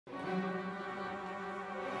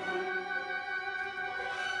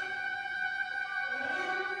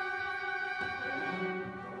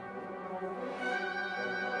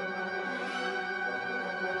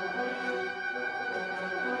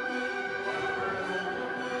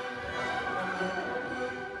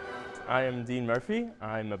I am Dean Murphy.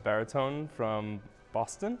 I'm a baritone from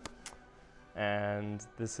Boston, and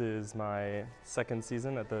this is my second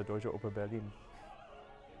season at the Deutsche Oper Berlin.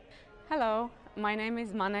 Hello, my name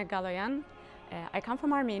is Mané Galoyan. I come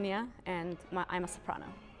from Armenia, and I'm a soprano.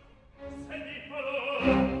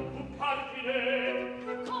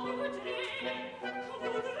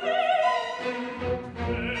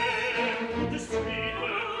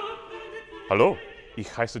 Hallo, ich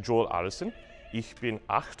heiße Joel Allison. Ich bin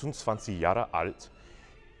 28 Jahre alt.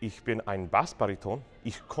 Ich bin ein Bass-Bariton.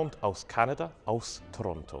 Ich komme aus Kanada, aus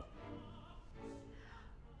Toronto.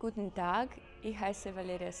 Guten Tag, ich heiße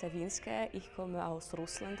Valeriia Savinskaya. Ich komme aus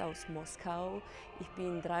Russland, aus Moskau. Ich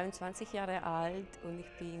bin 23 Jahre alt und ich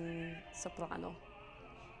bin Soprano.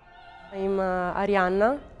 I'm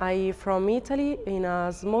Arianna. I'm from Italy in a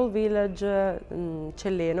small village,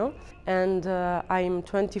 Celleno, and I'm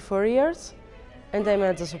 24 years and I'm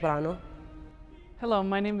mezzo-soprano. Hello,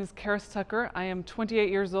 my name is Karis Tucker. I am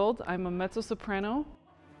 28 years old. I'm a mezzo-soprano.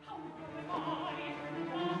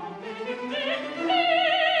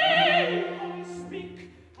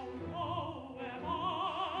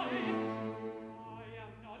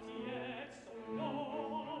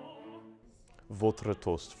 Votre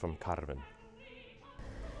toast from Carmen.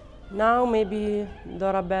 Now maybe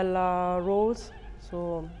Dorabella roles,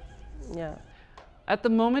 so yeah. At the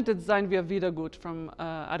moment, it's Sein wir wieder gut from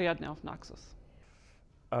Ariadne auf Naxos.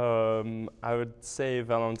 I would say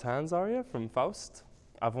Valentine's aria from Faust,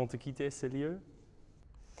 Avant de quitter ces lieux.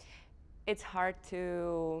 It's hard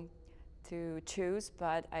to choose,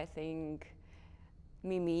 but I think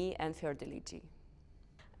Mimi and Fiordiligi.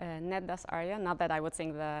 Nedda's aria, not that I would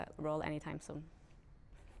sing the role anytime soon.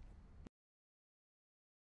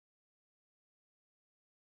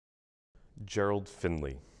 Gerald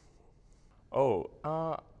Finley. Oh,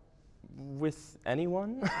 with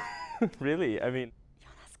anyone? Really? I mean,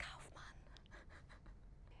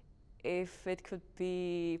 If it could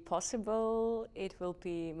be possible, it will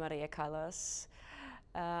be Maria Callas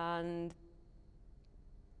and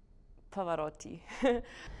Pavarotti.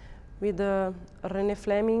 With René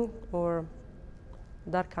Fleming or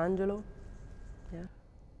D'Arcangelo. Yeah.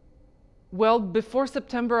 Well, before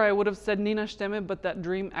September, I would have said Nina Stemme, but that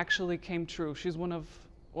dream actually came true. She's one of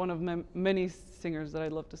many singers that I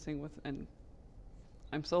love to sing with, and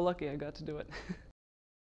I'm so lucky I got to do it.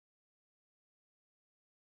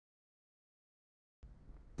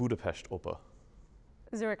 Budapest Oper.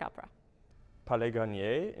 Zurich Opera. Palais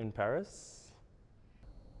Garnier in Paris.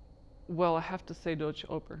 Well, I have to say Deutsche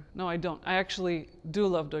Oper. No, I don't. I actually do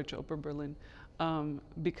love Deutsche Oper Berlin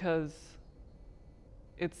because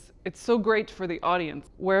it's so great for the audience.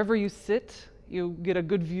 Wherever you sit, you get a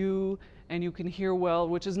good view and you can hear well,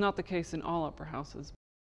 which is not the case in all opera houses.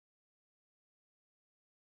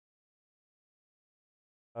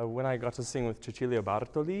 When I got to sing with Cecilia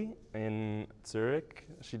Bartoli in Zurich,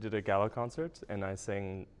 she did a gala concert, and I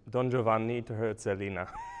sang Don Giovanni to her Zerlina.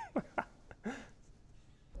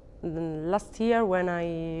 Last year when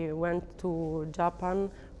I went to Japan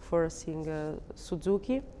for singing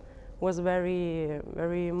Suzuki, was very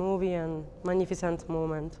moving and magnificent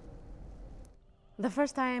moment. The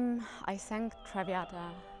first time I sang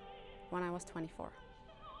Traviata when I was 24.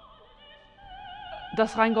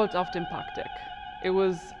 Das Rheingold auf dem Parkdeck. It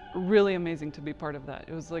was really amazing to be part of that.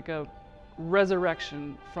 It was like a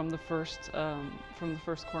resurrection from the first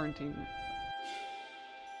quarantine.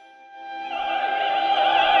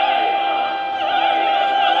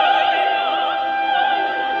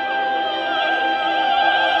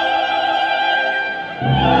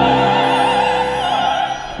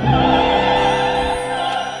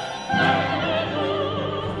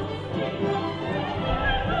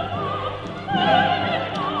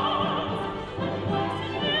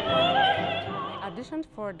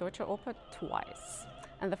 For Deutsche Oper twice.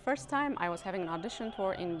 And the first time I was having an audition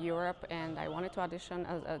tour in Europe, and I wanted to audition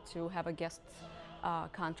to have a guest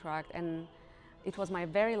contract, and it was my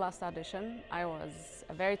very last audition. I was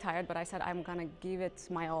very tired, but I said I'm gonna give it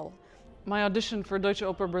my all. My audition for Deutsche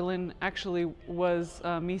Oper Berlin actually was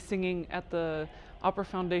me singing at the Opera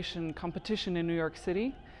Foundation competition in New York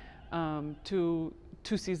City 2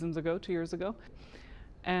 years ago.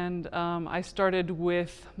 And I started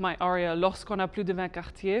with my aria Lorsqu'on n'a plus de 20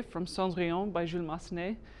 quartiers from Cendrillon by Jules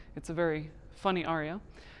Massenet. It's a very funny aria.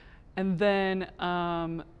 And then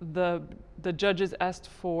the judges asked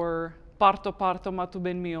for Parto parto ma tu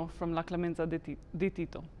ben mio from La Clemenza di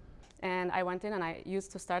Tito. And I went in and I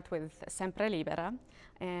used to start with Sempre Libera.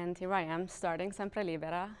 And here I am starting Sempre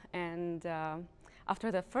Libera. And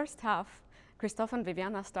after the first half, Christophe and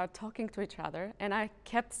Viviana start talking to each other. And I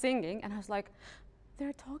kept singing and I was like,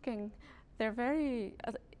 they're talking. they're very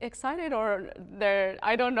excited, or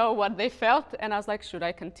I don't know what they felt, and I was like, should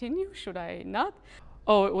I continue? Should I not?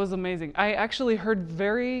 Oh, it was amazing. I actually heard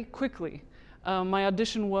very quickly. My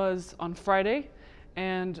audition was on Friday,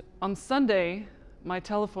 and on Sunday my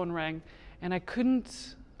telephone rang, and I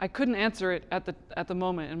couldn't answer it at the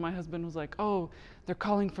moment, and my husband was like, "Oh, they're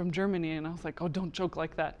calling from Germany," and I was like, "Oh, don't joke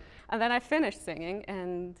like that." And then I finished singing,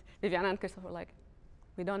 and Viviana and Christoph were like,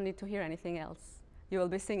 "We don't need to hear anything else. You will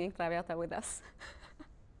be singing Traviata with us."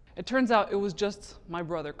 It turns out it was just my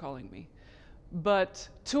brother calling me. But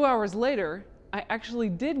 2 hours later, I actually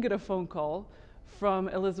did get a phone call from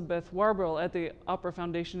Elizabeth Warburg at the Opera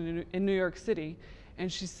Foundation in New York City, and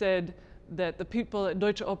she said that the people at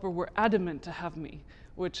Deutsche Oper were adamant to have me,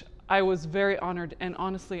 which I was very honored, and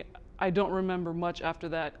honestly, I don't remember much after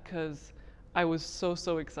that because I was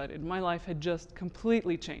so excited. My life had just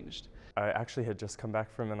completely changed. I actually had just come back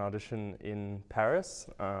from an audition in Paris,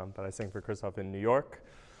 but I sang for Christoph in New York,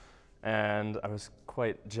 and I was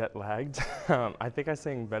quite jet-lagged. I think I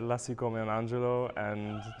sang Bella si come un angelo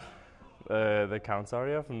and the Count's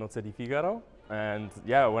aria from Nozze di Figaro, and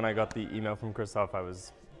yeah, when I got the email from Christoph, I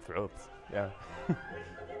was thrilled, yeah.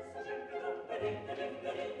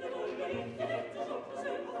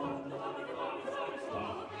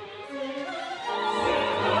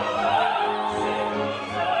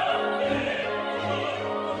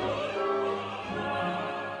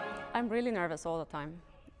 I'm really nervous all the time,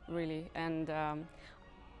 really, and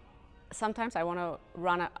sometimes I want to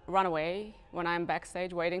run away when I'm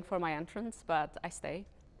backstage waiting for my entrance, but I stay.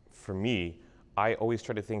 For me, I always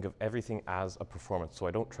try to think of everything as a performance, so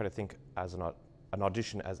I don't try to think as an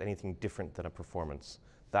audition as anything different than a performance.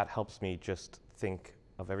 That helps me just think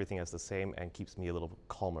of everything as the same and keeps me a little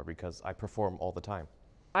calmer because I perform all the time.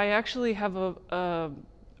 I actually have a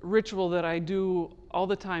ritual that I do all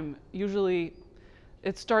the time. Usually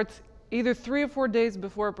it starts either 3 or 4 days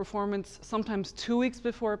before a performance, sometimes 2 weeks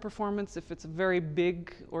before a performance if it's a very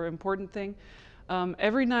big or important thing.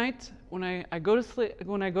 Every night when I go to sleep,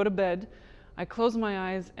 when I go to bed, I close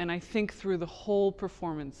my eyes and I think through the whole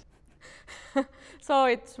performance. So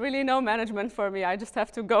it's really no management for me, I just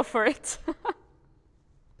have to go for it.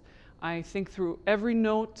 I think through every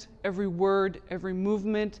note, every word, every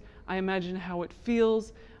movement. I imagine how it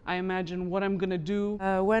feels. I imagine what I'm gonna do.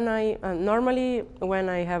 Normally when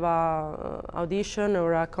I have a audition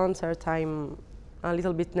or a concert, I'm a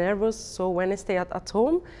little bit nervous. So when I stay at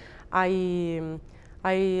home,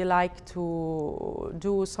 I like to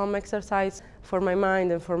do some exercise for my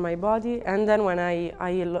mind and for my body. And then when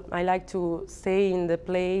I like to stay in the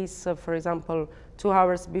place, for example, 2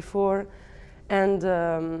 hours before, and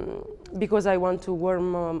because I want to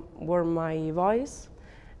warm my voice,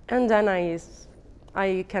 and then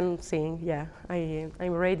I can sing. Yeah,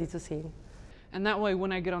 I'm ready to sing. And that way,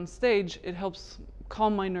 when I get on stage, it helps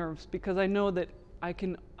calm my nerves because I know that I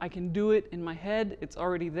can do it in my head. It's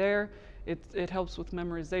already there. It helps with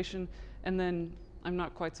memorization, and then I'm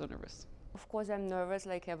not quite so nervous. Of course, I'm nervous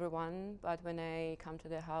like everyone, but when I come to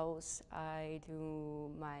the house, I do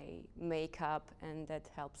my makeup, and that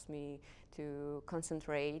helps me to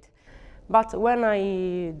concentrate. But when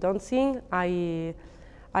I don't sing,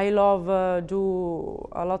 I love do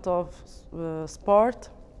a lot of sport.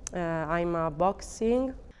 I'm a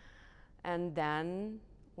boxing. And then,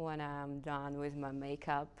 when I'm done with my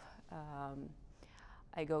makeup,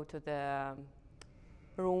 I go to the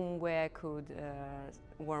room where I could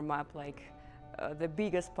warm up like the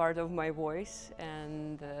biggest part of my voice,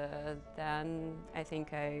 and then I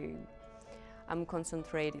think I'm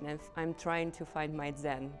concentrating and I'm trying to find my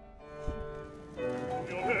zen.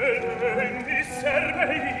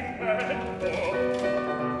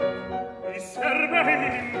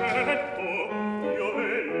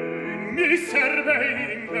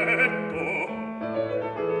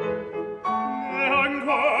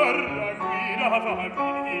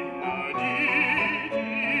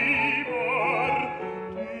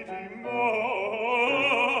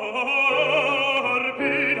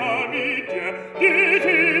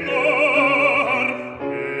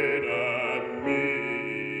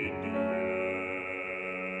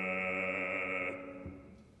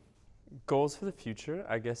 Goals for the future,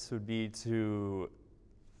 I guess, would be to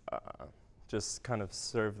just kind of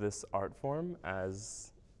serve this art form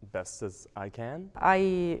as best as I can.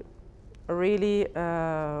 I really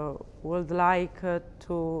would like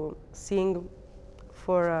to sing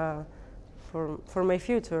for my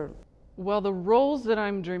future. Well, the roles that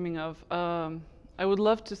I'm dreaming of, I would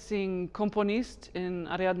love to sing Komponist in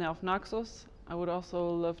Ariadne auf Naxos. I would also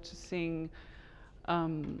love to sing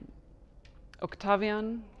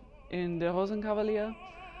Octavian in Der Rosenkavalier,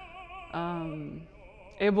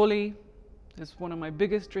 Eboli It's one of my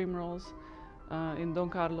biggest dream roles in Don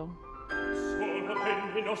Carlo.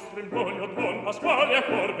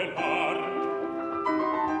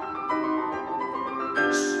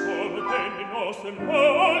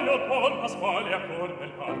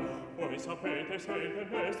 Voi sapete se del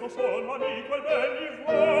resto sol amico il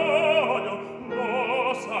benivoglio,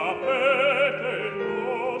 lo sapete,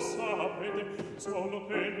 solo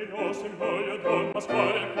che mi lo semboglio Don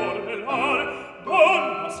Pasquale il Corbelar,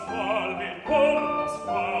 Don Pasquale il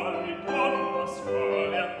Corbelar,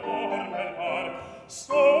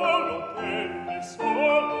 solo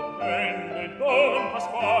prende Don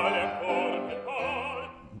Pasquale il Corbelar.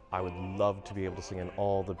 I would love to be able to sing in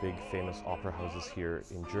all the big famous opera houses here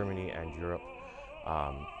in Germany and Europe.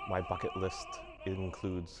 My bucket list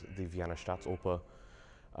includes the Vienna Staatsoper,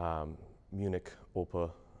 Munich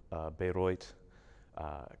Oper, Bayreuth,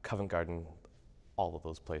 Covent Garden, all of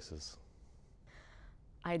those places.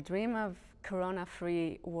 I dream of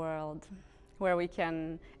corona-free world where we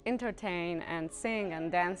can entertain and sing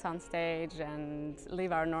and dance on stage and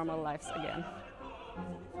live our normal lives again.